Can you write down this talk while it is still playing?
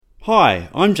Hi,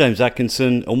 I'm James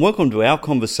Atkinson and welcome to our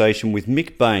conversation with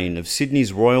Mick Bain of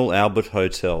Sydney's Royal Albert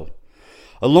Hotel.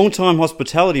 A long-time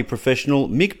hospitality professional,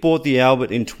 Mick bought the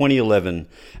Albert in 2011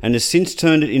 and has since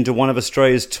turned it into one of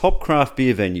Australia's top craft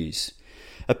beer venues.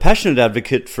 A passionate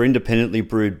advocate for independently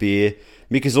brewed beer,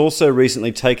 Mick has also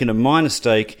recently taken a minor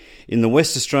stake in the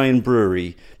West Australian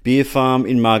brewery, Beer Farm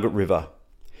in Margaret River.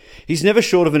 He's never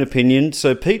short of an opinion,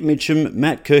 so Pete Mitcham,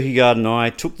 Matt Kirkegaard and I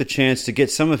took the chance to get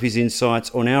some of his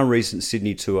insights on our recent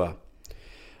Sydney tour.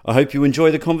 I hope you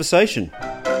enjoy the conversation.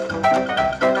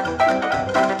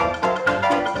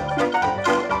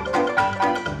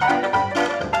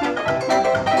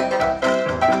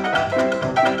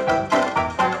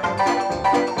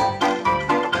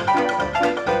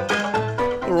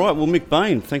 Well, Mick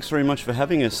Bain, thanks very much for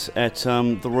having us at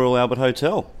the Royal Albert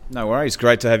Hotel. No worries.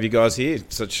 Great to have you guys here.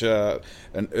 Such an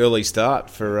early start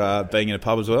for being in a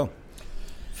pub as well.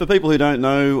 For people who don't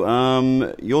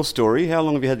know your story, how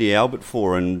long have you had the Albert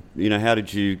for, and how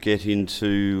did you get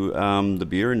into the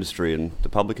beer industry and the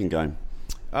publican game?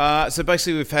 So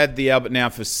basically we've had the Albert now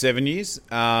for 7 years.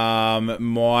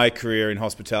 My career in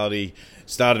hospitality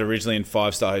started originally in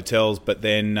five-star hotels, but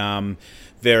then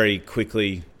very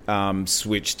quickly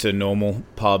switched to normal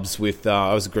pubs with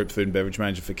I was a group food and beverage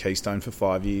manager for Keystone for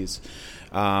 5 years,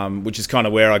 which is kind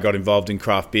of where I got involved in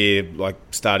craft beer, like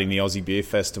starting the Aussie Beer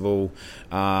Festival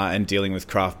and dealing with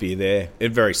craft beer there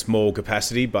in very small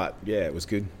capacity, but yeah, it was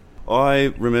good.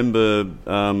 I remember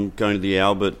going to the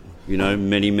Albert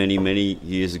many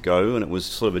years ago, and it was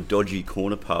sort of a dodgy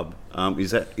corner pub.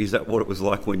 Is that what it was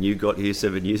like when you got here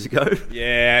 7 years ago?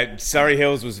 Yeah, Surrey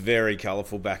Hills was very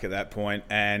colourful back at that point,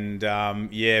 and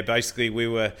basically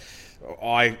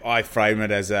I frame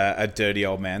it as a dirty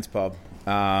old man's pub.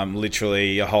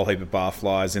 Literally a whole heap of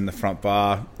barflies in the front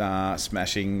bar,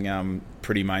 smashing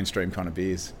pretty mainstream kind of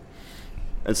beers.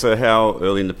 And so how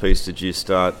early in the piece did you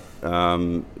start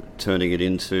turning it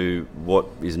into what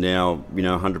is now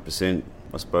 100%,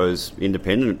 I suppose,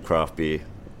 independent craft beer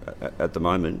at the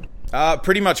moment?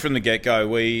 Pretty much from the get-go.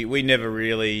 We never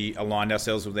really aligned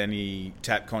ourselves with any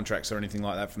tap contracts or anything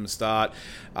like that from the start.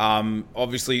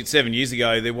 Obviously, 7 years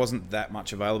ago, there wasn't that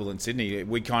much available in Sydney.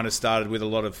 We kind of started with a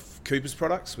lot of Cooper's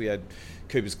products. We had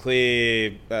Cooper's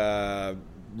Clear,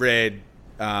 Red,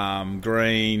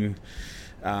 Green,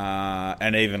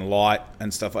 and even Light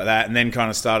and stuff like that, and then kind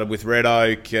of started with Red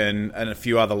Oak and a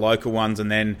few other local ones,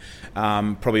 and then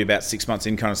probably about 6 months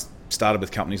in kind of started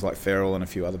with companies like Feral and a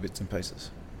few other bits and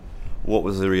pieces. What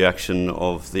was the reaction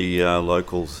of the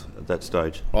locals at that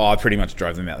stage? Oh, I pretty much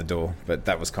drove them out the door, but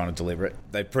that was kind of deliberate.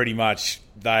 They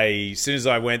as soon as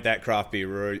I went that craft beer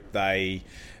route, they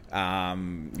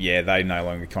no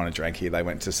longer kind of drank here. They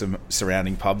went to some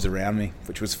surrounding pubs around me,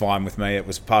 which was fine with me. It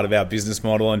was part of our business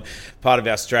model and part of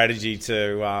our strategy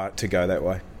to go that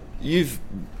way. You've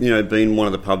been one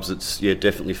of the pubs that's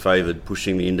definitely favoured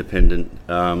pushing the independent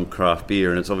craft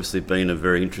beer, and it's obviously been a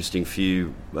very interesting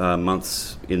few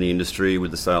months in the industry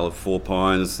with the sale of Four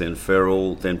Pines, then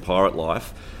Feral, then Pirate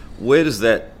Life. Where does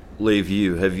that leave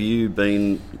you? Have you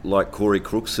been like Corey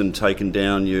Crooks and taken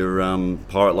down your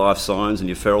Pirate Life signs and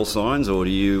your Feral signs, or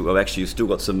you've still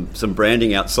got some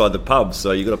branding outside the pub,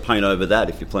 so you've got to paint over that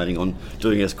if you're planning on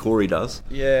doing as Corey does?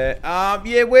 We're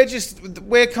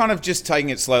kind of just taking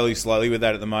it slowly with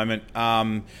that at the moment.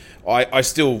 I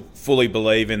still fully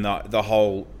believe in the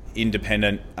whole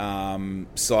independent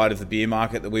side of the beer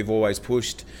market that we've always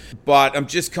pushed, but I'm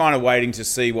just kind of waiting to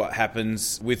see what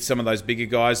happens with some of those bigger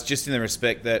guys, just in the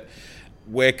respect that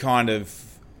we're kind of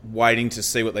waiting to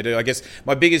see what they do. I guess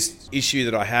my biggest issue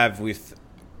that I have with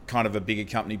kind of a bigger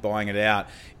company buying it out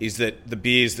is that the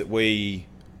beers that we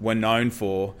were known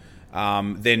for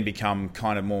then become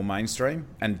kind of more mainstream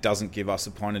and doesn't give us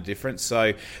a point of difference.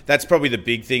 So that's probably the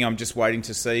big thing. I'm just waiting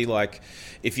to see, like,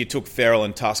 if you took Feral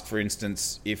and Tusk, for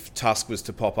instance, if Tusk was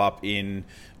to pop up in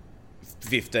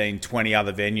 15, 20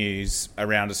 other venues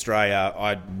around Australia,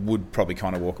 I would probably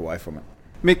kind of walk away from it.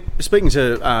 Mick, speaking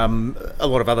to a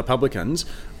lot of other publicans,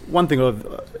 one thing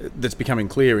that's becoming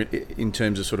clear in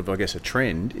terms of sort of, I guess, a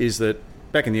trend is that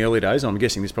back in the early days, I'm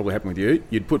guessing this probably happened with you,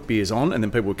 you'd put beers on and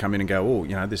then people would come in and go,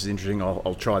 this is interesting,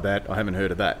 I'll try that, I haven't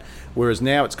heard of that. Whereas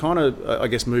now it's kind of, I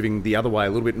guess, moving the other way a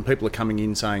little bit, and people are coming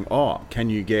in saying, can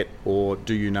you get, or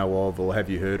do you know of, or have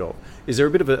you heard of? Is there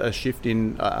a bit of a shift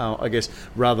in, I guess,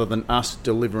 rather than us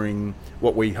delivering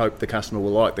what we hope the customer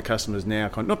will like, the customer's now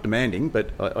kind of not demanding,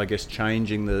 but I guess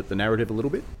changing the narrative a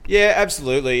little bit? Yeah,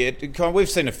 absolutely. We've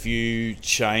seen a few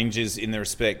changes in the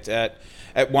respect.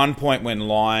 At one point when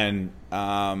Lion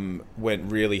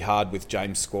went really hard with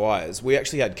James Squires, we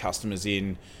actually had customers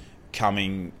in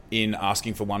coming in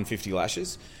asking for 150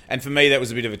 lashes. And for me, that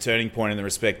was a bit of a turning point in the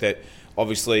respect that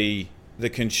obviously the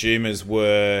consumers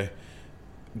were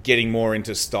getting more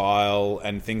into style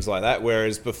and things like that,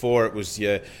 whereas before it was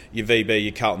your VB,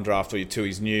 your Carlton Draft or your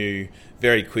Tooheys New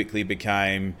very quickly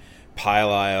became pale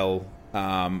ale,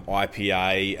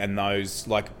 IPA, and those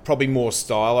like probably more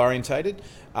style orientated.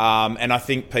 And I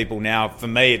think people now, for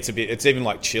me, it's even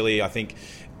like chili. I think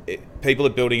people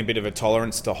are building a bit of a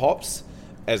tolerance to hops,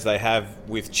 as they have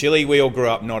with chili. We all grew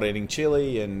up not eating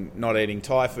chili and not eating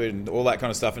Thai food and all that kind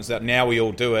of stuff. And so now we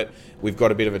all do it. We've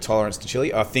got a bit of a tolerance to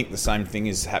chili. I think the same thing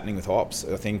is happening with hops.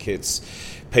 I think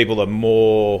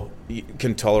people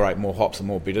can tolerate more hops and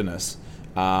more bitterness.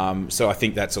 So I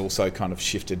think that's also kind of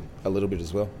shifted a little bit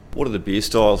as well. What are the beer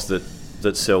styles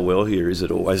that sell well here? Is it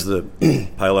always the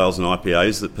pale ales and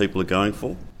IPAs that people are going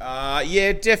for?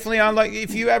 Yeah, definitely. Like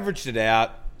if you averaged it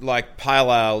out, like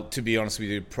pale ale, to be honest with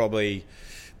you, probably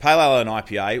pale ale and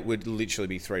IPA would literally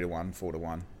be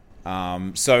 3-1,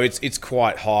 4-1. So it's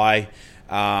quite high.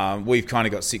 We've kind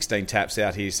of got 16 taps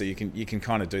out here, so you can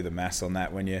kind of do the maths on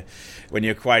that when you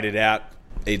equate it out.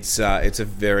 It's a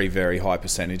very, very high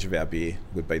percentage of our beer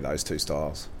would be those two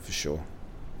styles for sure.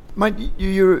 Mate,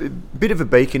 you're a bit of a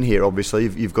beacon here, obviously.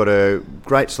 You've got a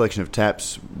great selection of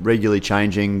taps, regularly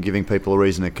changing, giving people a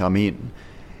reason to come in.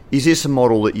 Is this a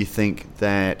model that you think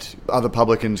that other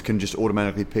publicans can just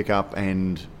automatically pick up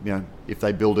and, if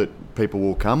they build it, people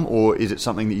will come? Or is it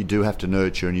something that you do have to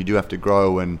nurture and you do have to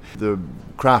grow, and the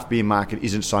craft beer market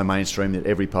isn't so mainstream that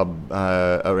every pub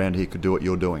around here could do what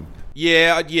you're doing?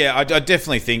 Yeah, I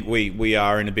definitely think we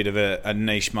are in a bit of a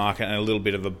niche market and a little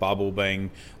bit of a bubble,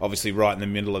 being obviously right in the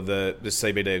middle of the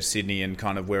CBD of Sydney and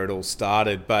kind of where it all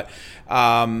started. But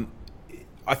I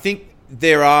think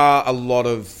there are a lot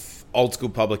of old school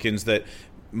publicans that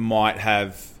might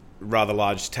have rather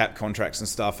large tap contracts and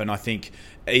stuff, and I think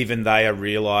even they are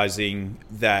realising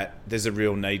that there's a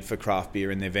real need for craft beer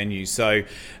in their venues. So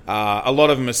a lot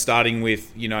of them are starting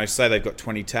with, say they've got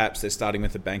 20 taps, they're starting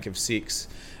with a bank of 6.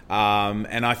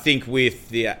 And I think with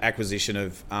the acquisition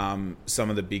of some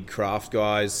of the big craft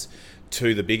guys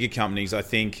to the bigger companies, I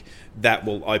think that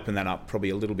will open that up probably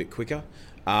a little bit quicker.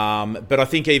 But I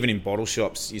think even in bottle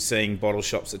shops, you're seeing bottle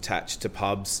shops attached to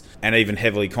pubs and even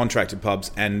heavily contracted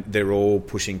pubs, and they're all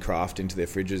pushing craft into their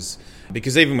fridges.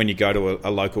 Because even when you go to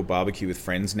a local barbecue with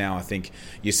friends now, I think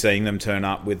you're seeing them turn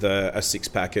up with a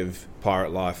 6-pack of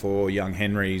Pirate Life or Young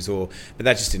Henry's, but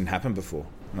that just didn't happen before.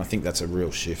 And I think that's a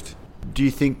real shift. Do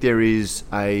you think there is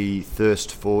a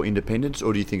thirst for independence,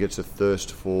 or do you think it's a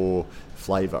thirst for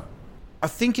flavour? I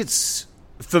think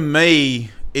for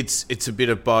me, it's a bit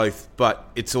of both, but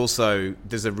it's also,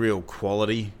 there's a real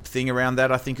quality thing around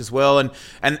that, I think, as well. And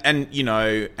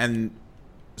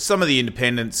some of the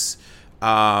independents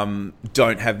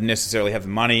don't necessarily have the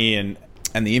money and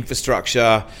the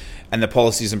infrastructure and the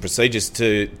policies and procedures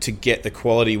to get the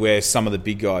quality where some of the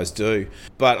big guys do.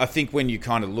 But I think when you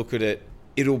kind of look at it,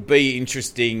 it'll be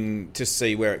interesting to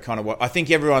see where it kind of... I think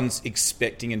everyone's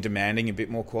expecting and demanding a bit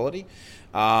more quality.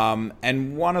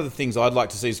 And one of the things I'd like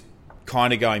to see is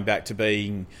kind of going back to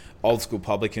being old school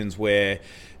publicans where,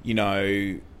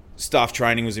 staff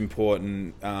training was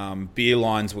important, beer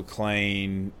lines were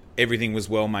clean, everything was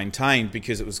well maintained,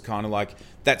 because it was kind of like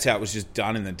that's how it was just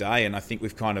done in the day. And I think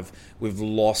we've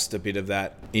lost a bit of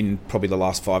that in probably the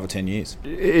last 5 or 10 years.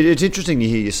 It's interesting to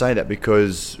hear you say that,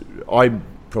 because I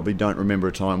probably don't remember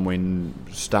a time when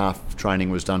staff training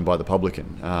was done by the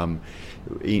publican.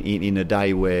 In a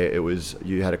day where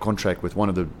you had a contract with one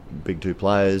of the big two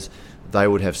players, they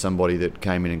would have somebody that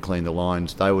came in and cleaned the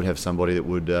lines. They would have somebody that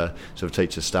would sort of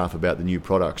teach the staff about the new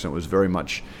products. And it was very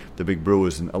much the big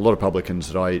brewers and a lot of publicans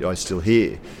that I still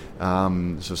hear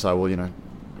say, well,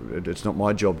 it's not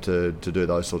my job to do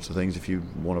those sorts of things. If you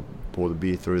want to pour the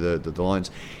beer through the lines.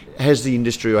 Has the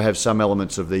industry, or have some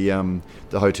elements of the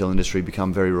hotel industry,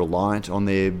 become very reliant on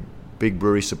their big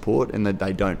brewery support, and that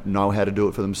they don't know how to do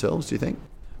it for themselves, do you think?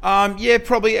 Yeah,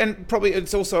 probably. And probably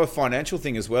it's also a financial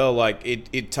thing as well. Like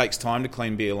it takes time to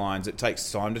clean beer lines. It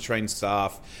takes time to train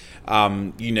staff.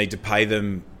 You need to pay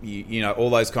them, all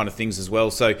those kind of things as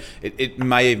well. So it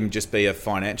may even just be a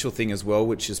financial thing as well,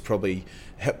 which has probably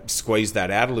squeezed that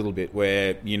out a little bit,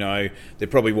 where, there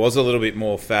probably was a little bit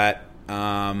more fat.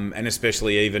 And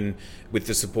especially even with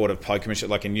the support of poker machines,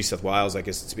 like in New South Wales, I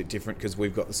guess it's a bit different because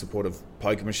we've got the support of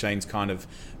poker machines kind of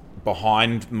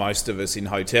behind most of us in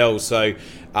hotels. So,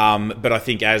 but I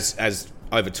think as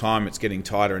over time it's getting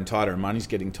tighter and tighter, and money's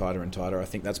getting tighter and tighter. I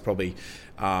think that's probably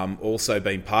also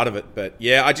been part of it. But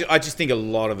yeah, I just think a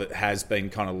lot of it has been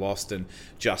kind of lost and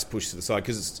just pushed to the side,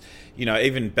 because it's,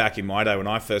 even back in my day when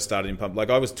I first started in pub, like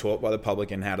I was taught by the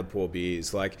publican how to pour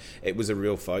beers. Like it was a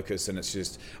real focus, and it's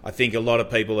just, I think a lot of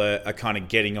people are kind of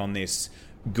getting on this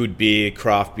good beer,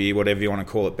 craft beer, whatever you want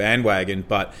to call it, bandwagon,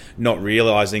 but not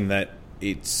realising that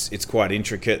it's quite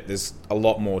intricate. There's a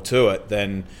lot more to it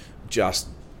than just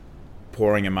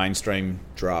pouring a mainstream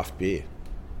draft beer.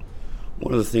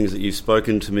 One of the things that you've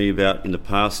spoken to me about in the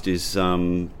past is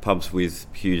pubs with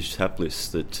huge tap lists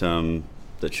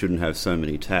that shouldn't have so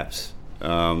many taps.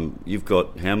 You've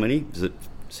got how many? Is it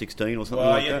 16 or something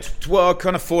like that? Well,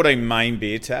 kind of 14 main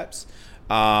beer taps.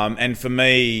 And for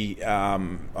me,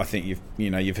 I think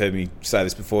you've heard me say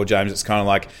this before, James. It's kind of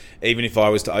like, even if I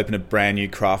was to open a brand new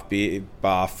craft beer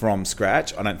bar from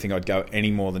scratch, I don't think I'd go any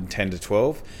more than 10 to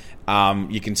 12.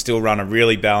 You can still run a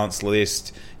really balanced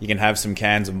list. You can have some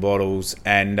cans and bottles,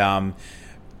 and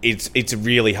it's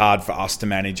really hard for us to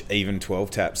manage even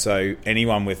 12 taps. So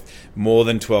anyone with more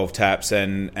than 12 taps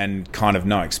and kind of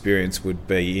no experience would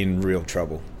be in real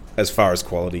trouble as far as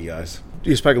quality goes.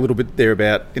 You spoke a little bit there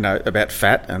about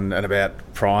fat and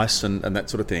about price and that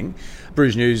sort of thing.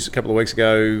 Brews News a couple of weeks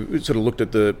ago sort of looked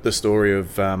at the story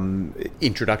of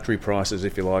introductory prices,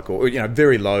 if you like, or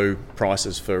very low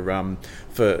prices for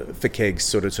kegs,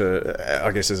 sort of to,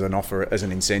 I guess, as an offer, as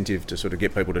an incentive to sort of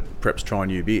get people to perhaps try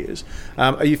new beers.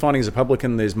 Are you finding as a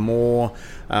publican there's more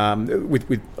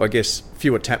with I guess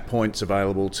fewer tap points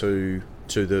available to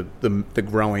the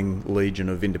growing legion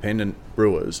of independent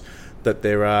brewers, that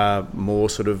there are more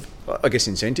sort of, I guess,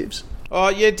 incentives? Oh,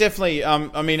 yeah, definitely.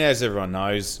 I mean, as everyone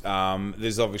knows,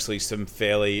 there's obviously some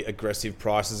fairly aggressive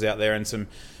prices out there and some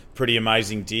pretty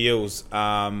amazing deals.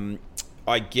 I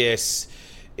guess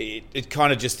it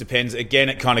kind of just depends. Again,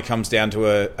 it kind of comes down to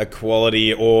a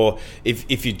quality, or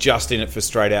if you're just in it for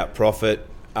straight out profit,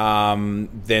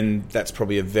 then that's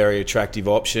probably a very attractive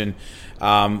option.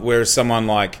 Whereas someone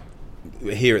like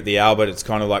here at the Albert, it's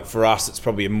kind of like, for us, it's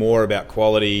probably more about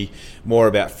quality, more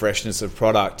about freshness of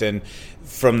product. And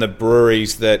from the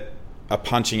breweries that are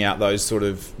punching out those sort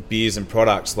of beers and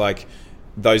products, like,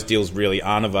 those deals really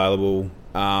aren't available.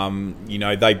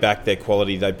 They back their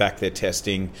quality, they back their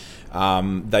testing,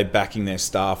 they backing their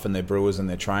staff and their brewers and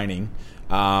their training.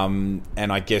 And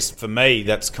I guess for me,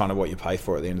 that's kind of what you pay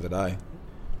for at the end of the day.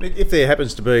 If there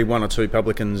happens to be one or two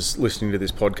publicans listening to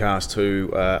this podcast who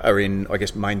are in, I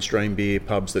guess, mainstream beer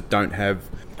pubs that don't have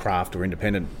craft or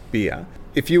independent beer,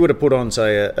 if you were to put on,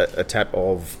 say, a tap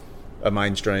of a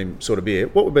mainstream sort of beer,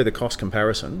 what would be the cost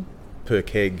comparison per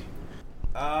keg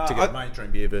to get a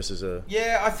mainstream beer versus a...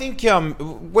 Yeah, I think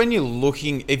when you're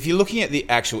looking... If you're looking at the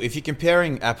actual... If you're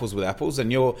comparing apples with apples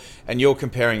and you're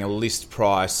comparing a list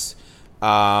price...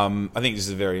 I think this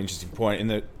is a very interesting point in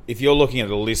that if you're looking at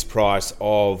a list price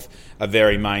of a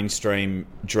very mainstream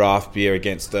draft beer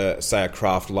against, say, a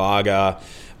craft lager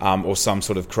or some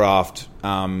sort of craft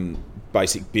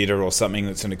basic bitter or something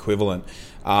that's an equivalent,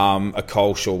 a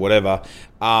Kolsch or whatever,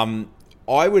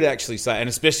 I would actually say, and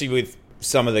especially with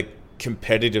some of the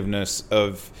competitiveness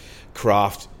of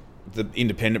craft, the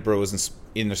independent brewers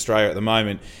in Australia at the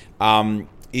moment,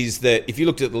 is that if you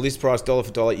looked at the list price dollar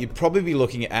for dollar, you'd probably be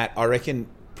looking at, I reckon,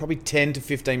 probably 10 to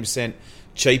 15%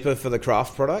 cheaper for the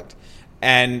craft product.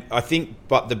 And I think,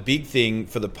 but the big thing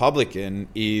for the publican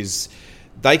is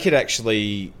they could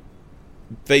actually,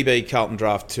 VB Carlton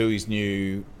Draft 2 is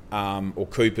new, or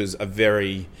Coopers are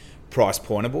very price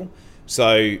pointable.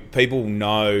 So people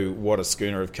know what a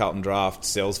schooner of Carlton Draft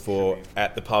sells for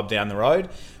at the pub down the road.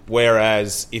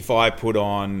 Whereas if I put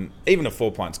on even a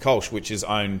 4 pints Kolsch, which is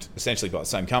owned essentially by the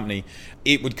same company,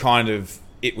 it would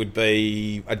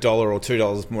be $1 or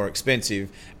 $2 more expensive,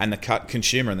 and the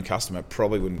consumer and the customer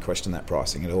probably wouldn't question that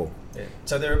pricing at all. Yeah.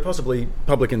 So there are possibly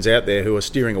publicans out there who are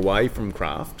steering away from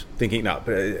craft, thinking, no,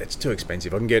 but it's too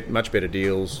expensive. I can get much better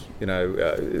deals,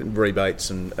 rebates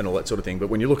and all that sort of thing. But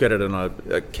when you look at it on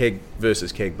a keg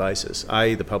versus keg basis,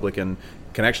 the publican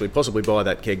can actually possibly buy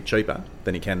that keg cheaper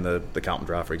than he can the Carlton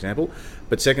Draft, for example.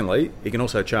 But secondly, he can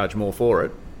also charge more for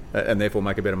it and therefore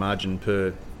make a better margin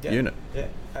per unit. Yeah,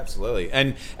 absolutely.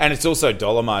 And it's also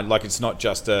dollar margin. Like, it's not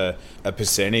just a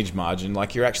percentage margin.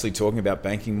 Like, you're actually talking about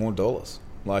banking more dollars.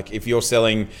 Like, if you're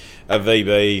selling a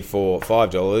VB for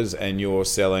 $5 and you're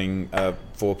selling a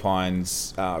 4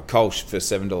 pints Kolsch for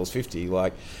 $7.50,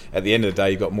 like, at the end of the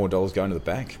day, you've got more dollars going to the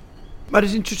bank. But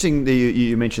it's interesting that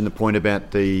you mentioned the point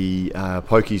about the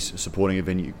pokies supporting a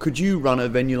venue. Could you run a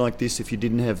venue like this if you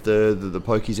didn't have the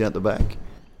pokies out the back?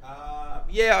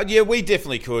 Yeah, we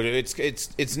definitely could.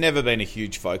 It's never been a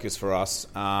huge focus for us.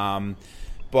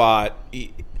 but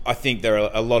I think there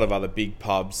are a lot of other big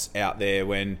pubs out there.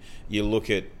 When you look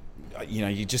at,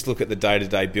 you just look at the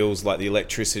day-to-day bills, like the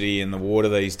electricity and the water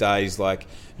these days, like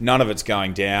none of it's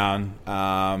going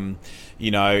down.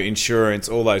 Insurance,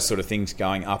 all those sort of things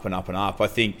going up and up and up. I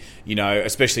think,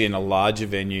 especially in a larger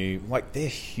venue, like they're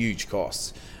huge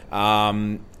costs.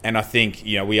 And I think,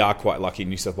 we are quite lucky in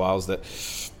New South Wales that,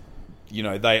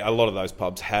 a lot of those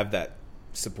pubs have that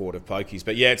support of pokies.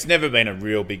 But yeah, it's never been a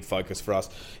real big focus for us.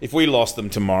 If we lost them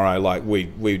tomorrow, like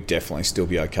we'd definitely still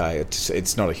be okay.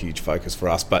 It's not a huge focus for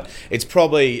us, but it's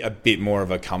probably a bit more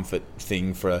of a comfort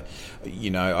thing for,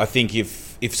 I think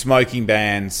if smoking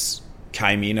bans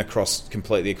came in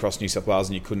completely across New South Wales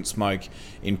and you couldn't smoke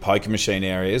in poker machine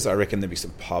areas, I reckon there'd be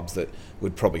some pubs that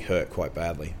would probably hurt quite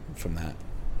badly from that.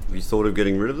 Have you thought of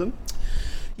getting rid of them?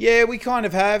 Yeah, we kind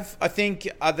of have. I think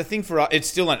the thing for us, it's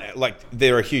still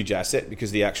they're a huge asset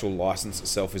because the actual license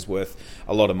itself is worth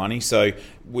a lot of money. So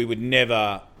we would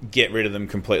never get rid of them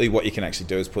completely. What you can actually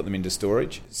do is put them into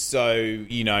storage. So,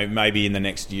 maybe in the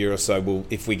next year or so,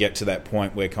 if we get to that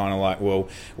point, we're kind of like, well,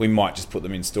 we might just put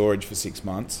them in storage for 6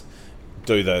 months,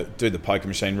 do the poker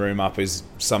machine room up as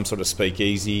some sort of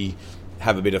speakeasy,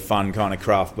 have a bit of fun kind of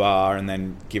craft bar, and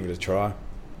then give it a try.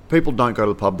 People don't go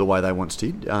to the pub the way they once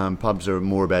did. Pubs are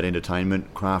more about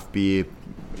entertainment. Craft beer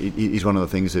is one of the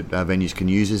things that venues can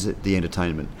use, is the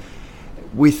entertainment.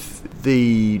 With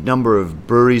the number of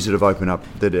breweries that have opened up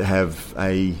that have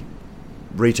a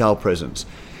retail presence,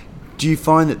 do you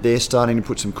find that they're starting to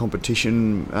put some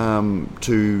competition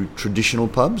to traditional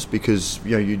pubs? Because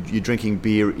you're drinking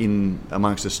beer in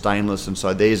amongst a stainless, and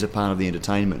so there's a part of the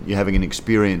entertainment. You're having an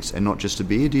experience and not just a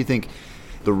beer. Do you think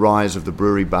the rise of the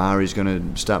brewery bar is going to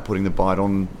start putting the bite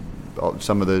on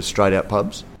some of the straight out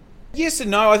pubs? Yes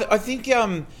and no. I think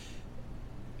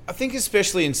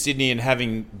especially in Sydney, and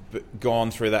having gone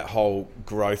through that whole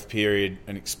growth period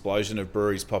and explosion of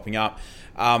breweries popping up,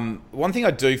 one thing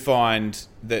I do find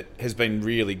that has been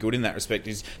really good in that respect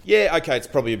is, it's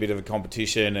probably a bit of a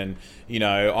competition, and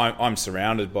I'm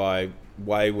surrounded by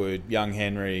Wayward, Young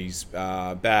Henry's,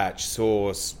 Batch,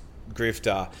 Source,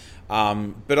 Grifter.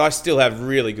 But I still have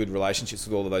really good relationships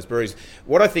with all of those breweries.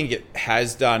 What I think it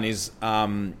has done is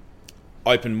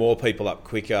open more people up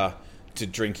quicker to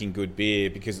drinking good beer,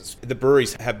 because the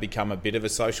breweries have become a bit of a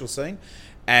social scene.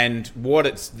 And what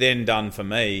it's then done for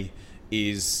me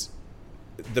is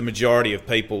the majority of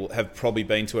people have probably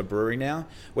been to a brewery now.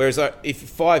 Whereas if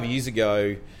 5 years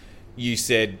ago you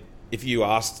said, if you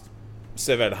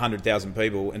surveyed 100,000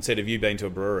 people and said, have you been to a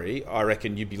brewery, I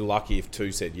reckon you'd be lucky if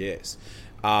 2 said yes.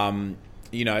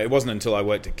 It wasn't until I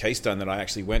worked at Keystone that I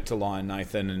actually went to Lion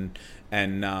Nathan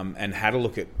and had a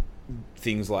look at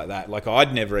things like that. Like,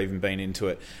 I'd never even been into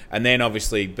it. And then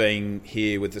obviously being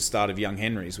here with the start of Young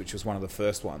Henry's, which was one of the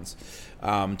first ones,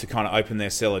 to kind of open their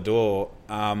cellar door,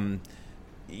 now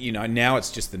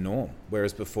it's just the norm.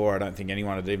 Whereas before, I don't think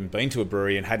anyone had even been to a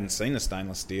brewery and hadn't seen the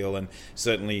stainless steel, and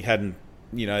certainly hadn't,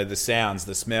 the sounds,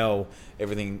 the smell,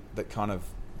 everything that kind of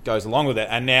goes along with it.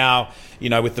 And now,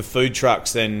 with the food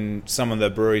trucks and some of the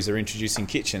breweries are introducing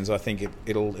kitchens, I think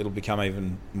it'll become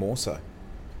even more so.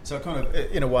 So kind of,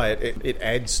 in a way, it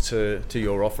adds to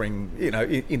your offering,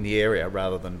 in the area,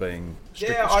 rather than being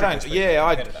I'm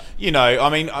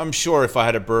sure if I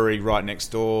had a brewery right next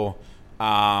door,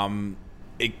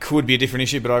 it could be a different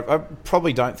issue, but I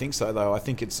probably don't think so, though. I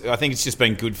think it's just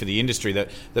been good for the industry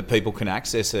that people can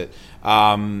access it.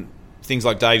 Things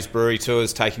like Dave's Brewery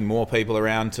Tours, taking more people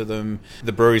around to them,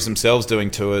 the breweries themselves doing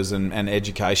tours and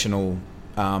educational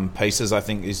pieces, I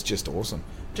think is just awesome.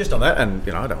 Just on that, and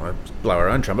I don't want to blow our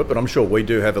own trumpet, but I'm sure we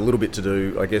do have a little bit to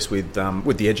do, I guess, with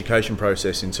the education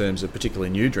process in terms of particularly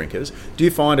new drinkers. Do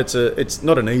you find it's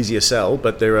not an easier sell,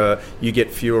 but you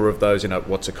get fewer of those,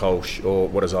 what's a Kolsch or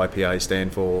what does IPA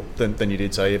stand for than you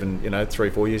did, say, even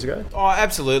 3-4 years ago? Oh,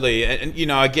 absolutely. And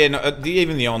again,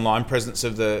 even the online presence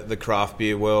of the craft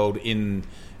beer world in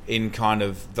kind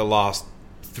of the last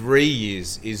 3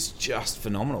 years is just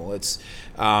phenomenal. It's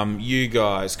you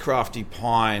guys, Crafty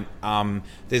Pint,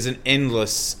 there's an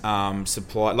endless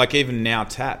supply, like even now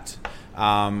Tapped,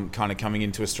 kind of coming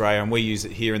into Australia, and we use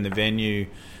it here in the venue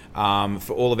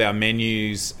for all of our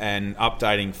menus and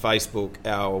updating Facebook,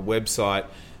 our website,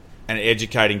 and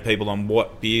educating people on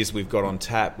what beers we've got on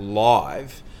tap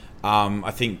live.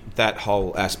 I think that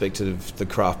whole aspect of the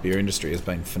craft beer industry has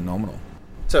been phenomenal.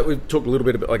 So we've talked a little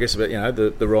bit about, I guess, about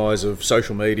the rise of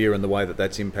social media and the way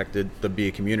that's impacted the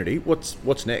beer community.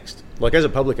 What's next? Like, as a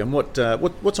publican,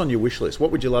 what's on your wish list?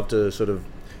 What would you love to sort of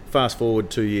fast forward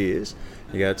 2 years?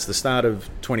 You go, it's the start of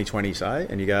 2020, say,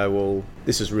 and you go, well,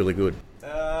 this is really good.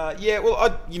 I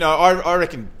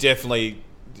reckon definitely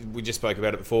we just spoke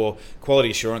about it before,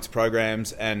 quality assurance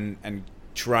programs and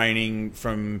training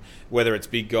from whether it's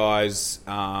big guys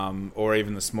or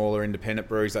even the smaller independent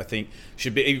breweries, I think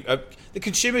should be the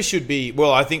consumer should be.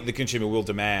 Well, I think the consumer will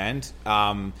demand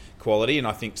quality, and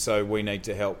I think so. We need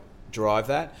to help drive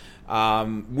that.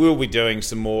 We'll be doing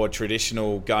some more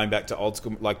traditional, going back to old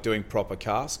school, like doing proper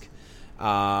cask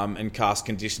and cask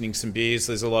conditioning some beers.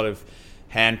 There's a lot of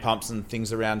hand pumps and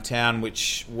things around town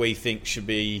which we think should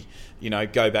be,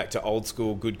 go back to old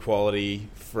school, good quality,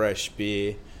 fresh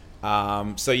beer.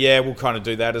 So yeah, we'll kind of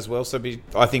do that as well. So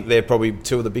I think they're probably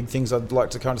two of the big things I'd like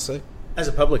to kind of see. As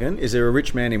a publican, is there a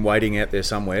rich man in waiting out there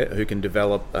somewhere who can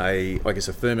develop a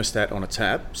thermostat on a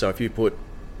tap? So if you put,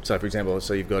 for example,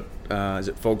 you've got, is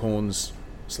it Foghorn's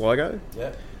Sligo?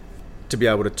 Yeah. To be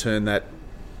able to turn that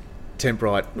temp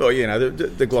right,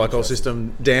 the glycol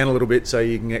system down a little bit, so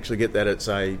you can actually get that at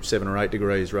say 7 or 8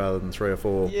 degrees rather than 3 or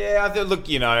 4. Yeah,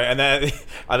 and that,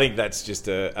 I think that's just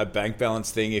a bank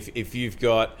balance thing. If you've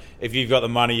got the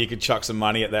money, you could chuck some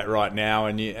money at that right now,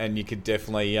 and you could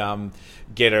definitely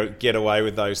get away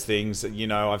with those things.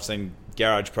 I've seen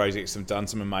garage projects have done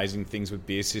some amazing things with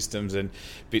beer systems and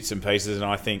bits and pieces, and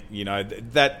I think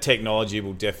that technology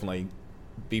will definitely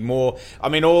be more. I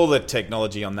mean, all the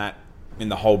technology on that in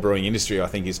the whole brewing industry, I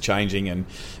think, is changing, and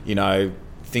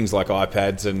things like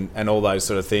iPads and all those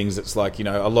sort of things. It's like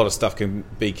a lot of stuff can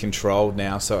be controlled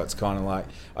now, so it's kind of like,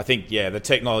 I think, the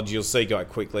technology you'll see go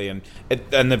quickly, and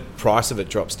the price of it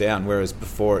drops down, whereas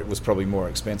before it was probably more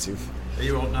expensive. Are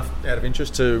you old enough, out of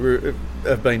interest, to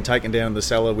have been taken down the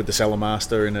cellar with the cellar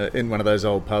master in one of those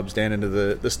old pubs down into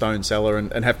the stone cellar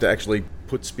and have to actually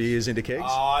put spears into kegs?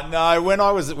 Oh no! When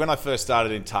I first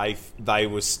started in TAFE,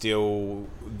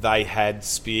 they had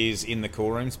spears in the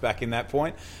cool rooms back in that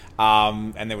point.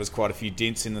 And there was quite a few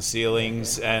dents in the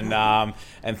ceilings and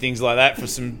things like that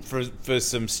for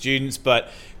some students.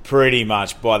 But pretty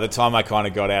much by the time I kind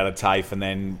of got out of TAFE and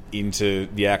then into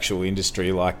the actual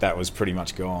industry, like, that was pretty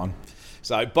much gone.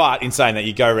 So, but in saying that,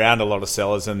 you go around a lot of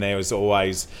cellars and there was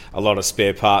always a lot of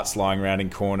spare parts lying around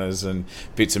in corners and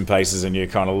bits and pieces, and you're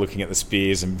kind of looking at the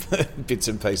spears and bits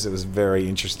and pieces. It was very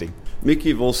interesting. Mick,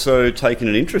 you've also taken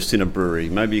an interest in a brewery.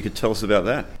 Maybe you could tell us about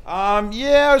that.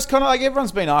 Yeah, it was kind of like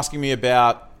everyone's been asking me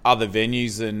about other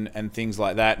venues and things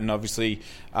like that, and obviously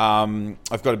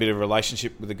I've got a bit of a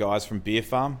relationship with the guys from Beer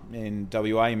Farm in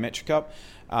WA in Metrocup.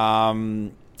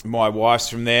 My wife's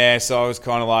from there, so I was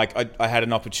kind of like, I had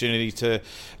an opportunity to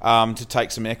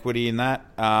take some equity in that,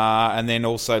 and then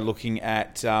also looking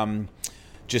at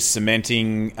just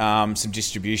cementing some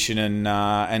distribution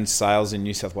and sales in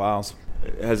New South Wales.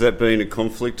 Has that been a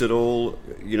conflict at all,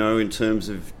 in terms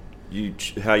of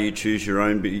how you choose your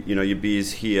own, your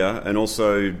beers here, and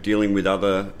also dealing with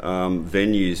other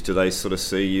venues? Do they sort of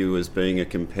see you as being a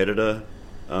competitor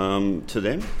to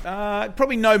them?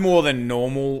 Probably no more than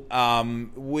normal.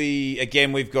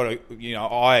 We've got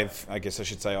I guess I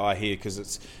should say I here,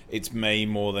 because it's me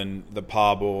more than the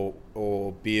pub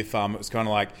or Beer Farm. It was kind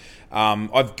of like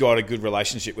I've got a good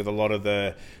relationship with a lot of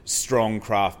the strong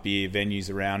craft beer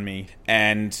venues around me,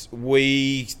 and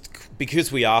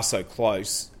because we are so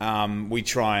close, we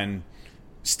try and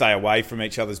stay away from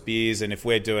each other's beers, and if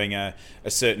we're doing a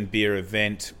certain beer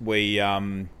event,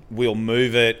 we'll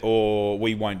move it, or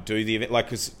we won't do the event. Like,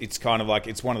 'cause it's kind of like,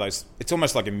 it's one of those, it's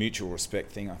almost like a mutual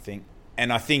respect thing, I think.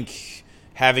 And I think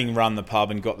having run the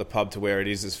pub and got the pub to where it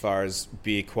is as far as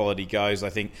beer quality goes, I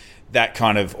think that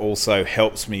kind of also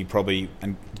helps me probably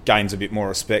and gains a bit more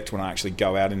respect when I actually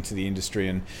go out into the industry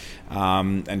and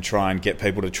try and get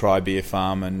people to try Beer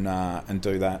Farm and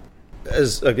do that.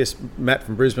 As I guess Matt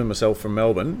from Brisbane, myself from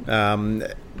Melbourne,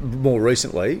 more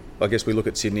recently, I guess we look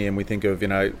at Sydney and we think of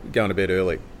going to bed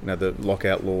early, the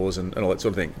lockout laws and all that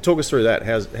sort of thing. Talk us through that.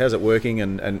 How's it working,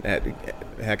 and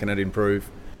how can it improve?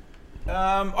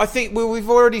 I think we've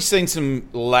already seen some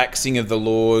laxing of the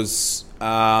laws.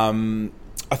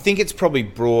 I think it's probably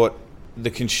brought the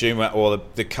consumer or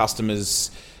the customers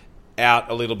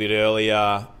out a little bit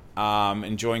earlier.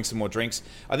 Enjoying some more drinks.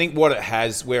 I think where it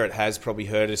has probably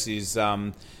hurt us is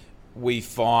we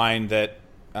find that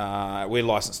we're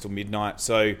licensed till midnight.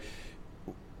 So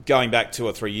going back 2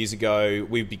 or 3 years ago,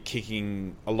 we'd be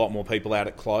kicking a lot more people out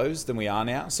at close than we are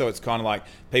now. So it's kind of like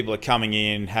people are coming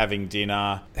in, having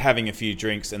dinner, having a few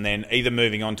drinks, and then either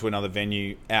moving on to another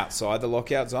venue outside the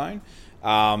lockout zone,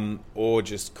 or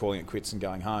just calling it quits and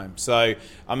going home. So,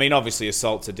 I mean, obviously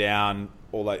assaults are down,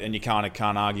 all that, and you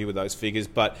can't argue with those figures.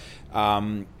 But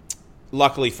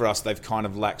luckily for us, they've kind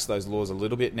of laxed those laws a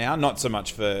little bit now. Not so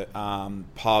much for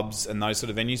pubs and those sort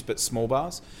of venues, but small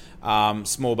bars.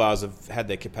 Small bars have had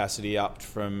their capacity upped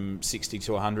from 60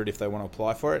 to 100 if they want to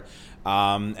apply for it.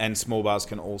 And small bars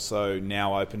can also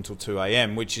now open till 2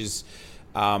 a.m, which is,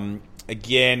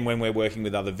 again, when we're working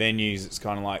with other venues, it's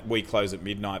kind of like we close at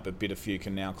midnight, but Bit a Few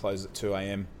can now close at 2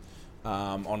 a.m.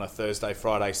 On a Thursday,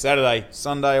 Friday, Saturday,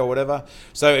 Sunday or whatever.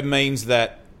 So it means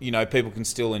that, people can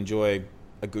still enjoy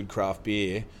a good craft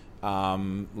beer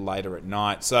later at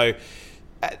night. So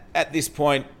at this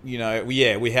point, we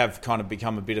have kind of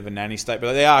become a bit of a nanny state,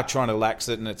 but they are trying to lax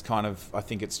it, and it's kind of, I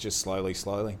think it's just slowly.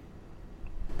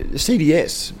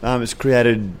 CDS has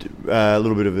created a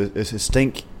little bit of a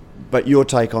stink, but your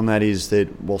take on that is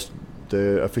that whilst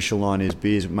the official line is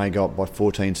beers may go up by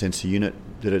 14 cents a unit,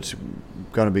 that it's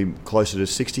going to be closer to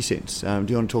 60 cents. Do you want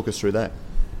to talk us through that?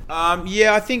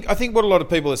 I think what a lot of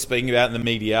people are speaking about in the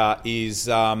media is,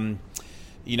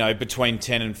 between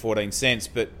 10 and 14 cents.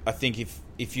 But I think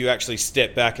if you actually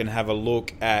step back and have a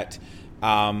look at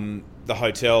the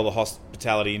hotel, the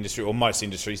hospitality industry, or most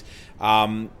industries,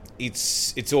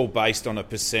 it's all based on a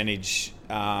percentage,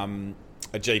 a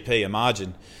GP, a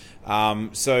margin.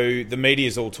 So the media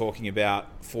is all talking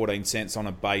about 14 cents on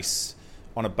a base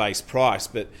price,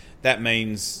 but that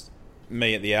means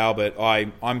me at the Albert,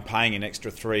 I'm paying an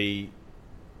extra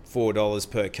 $3-4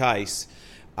 per case,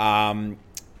 and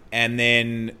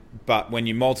then but when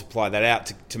you multiply that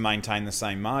out to maintain the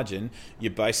same margin,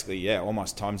 you're basically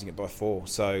almost timesing it by 4.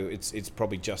 So it's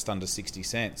probably just under 60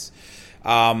 cents.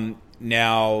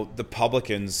 Now the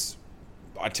publicans,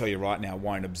 I tell you right now,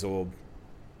 won't absorb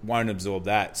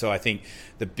that. So I think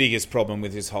the biggest problem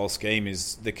with this whole scheme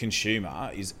is the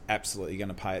consumer is absolutely going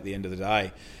to pay at the end of the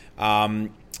day.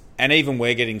 And even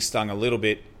we're getting stung a little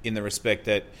bit in the respect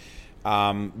that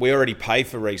we already pay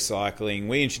for recycling.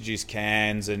 We introduced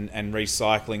cans and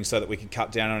recycling so that we could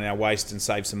cut down on our waste and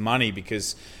save some money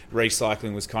because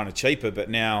recycling was kind of cheaper. But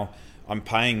now I'm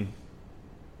paying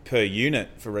per unit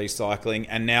for recycling,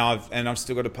 and now I've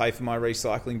still got to pay for my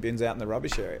recycling bins out in the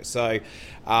rubbish area. So,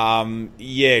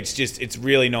 it's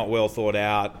really not well thought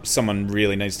out. Someone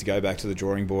really needs to go back to the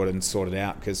drawing board and sort it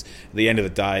out, because at the end of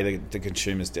the day, the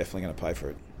consumer's definitely going to pay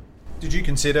for it. Did you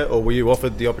consider, or were you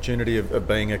offered the opportunity of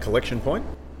being a collection point?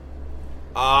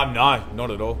 No, not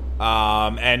at all.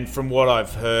 And from what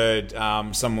I've heard,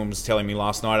 someone was telling me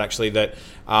last night actually that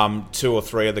 2 or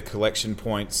 3 of the collection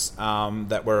points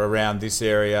that were around this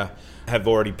area have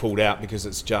already pulled out because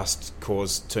it's just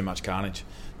caused too much carnage,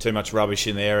 too much rubbish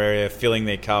in their area, filling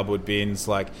their cardboard bins.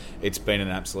 Like, it's been an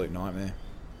absolute nightmare.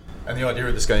 And the idea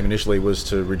of the scheme initially was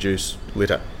to reduce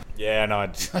litter. Yeah, no,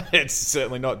 it's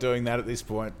certainly not doing that at this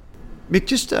point. Mick,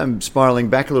 just spiralling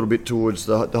back a little bit towards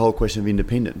the whole question of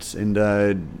independence, and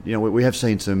we have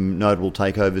seen some notable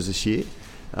takeovers this year.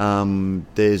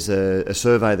 There's a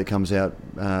survey that comes out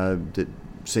that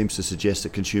seems to suggest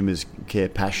that consumers care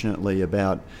passionately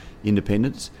about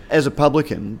independence. As a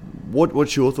publican,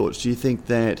 what's your thoughts? Do you think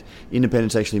that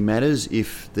independence actually matters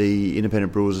if the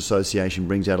Independent Brewers Association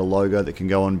brings out a logo that can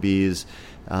go on beers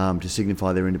to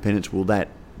signify their independence? Will that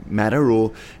matter,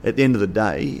 or at the end of the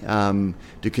day,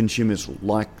 do consumers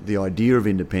like the idea of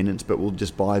independence but will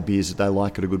just buy beers that they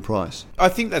like at a good price? I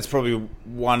think that's probably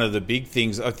one of the big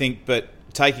things. I think, but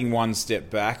taking one step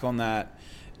back on that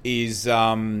is,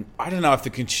 I don't know if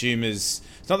the consumers,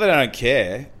 it's not that I don't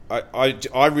care,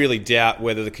 I really doubt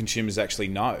whether the consumers actually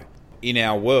know. In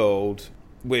our world,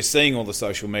 we're seeing all the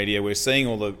social media, we're seeing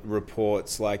all the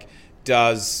reports, like,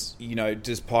 does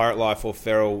Pirate Life or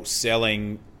Feral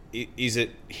selling, is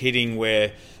it hitting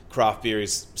where craft beer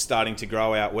is starting to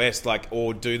grow out west? Like,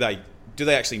 or do they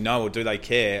actually know, or do they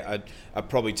care? Are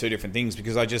probably two different things,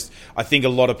 because I think a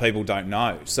lot of people don't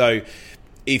know. So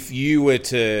if you were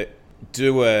to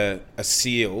do a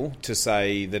seal to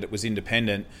say that it was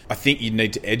independent, I think you'd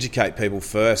need to educate people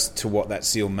first to what that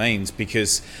seal means,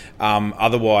 because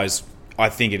otherwise I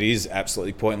think it is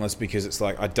absolutely pointless, because it's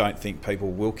like, I don't think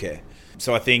people will care.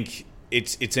 So I think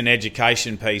it's an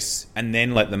education piece, and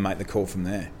then let them make the call from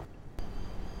there.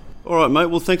 All right, mate.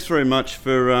 Well, thanks very much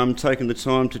for taking the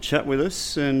time to chat with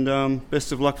us, and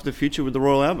best of luck for the future with the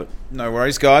Royal Albert. No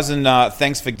worries, guys, and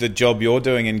thanks for the job you're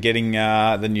doing and getting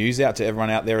the news out to everyone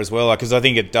out there as well, because I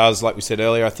think it does, like we said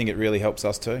earlier, I think it really helps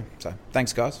us too. So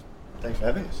thanks, guys. Thanks for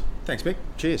having us. Thanks, Mick.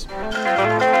 Cheers.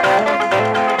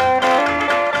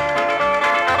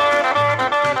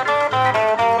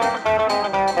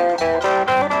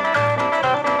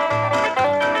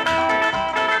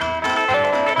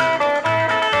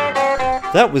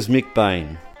 That was Mick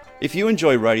Bain. If you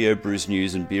enjoy Radio Brews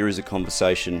News and Beer as a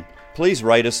Conversation, please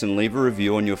rate us and leave a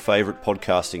review on your favourite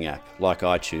podcasting app, like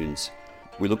iTunes.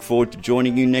 We look forward to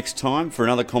joining you next time for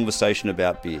another conversation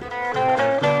about beer.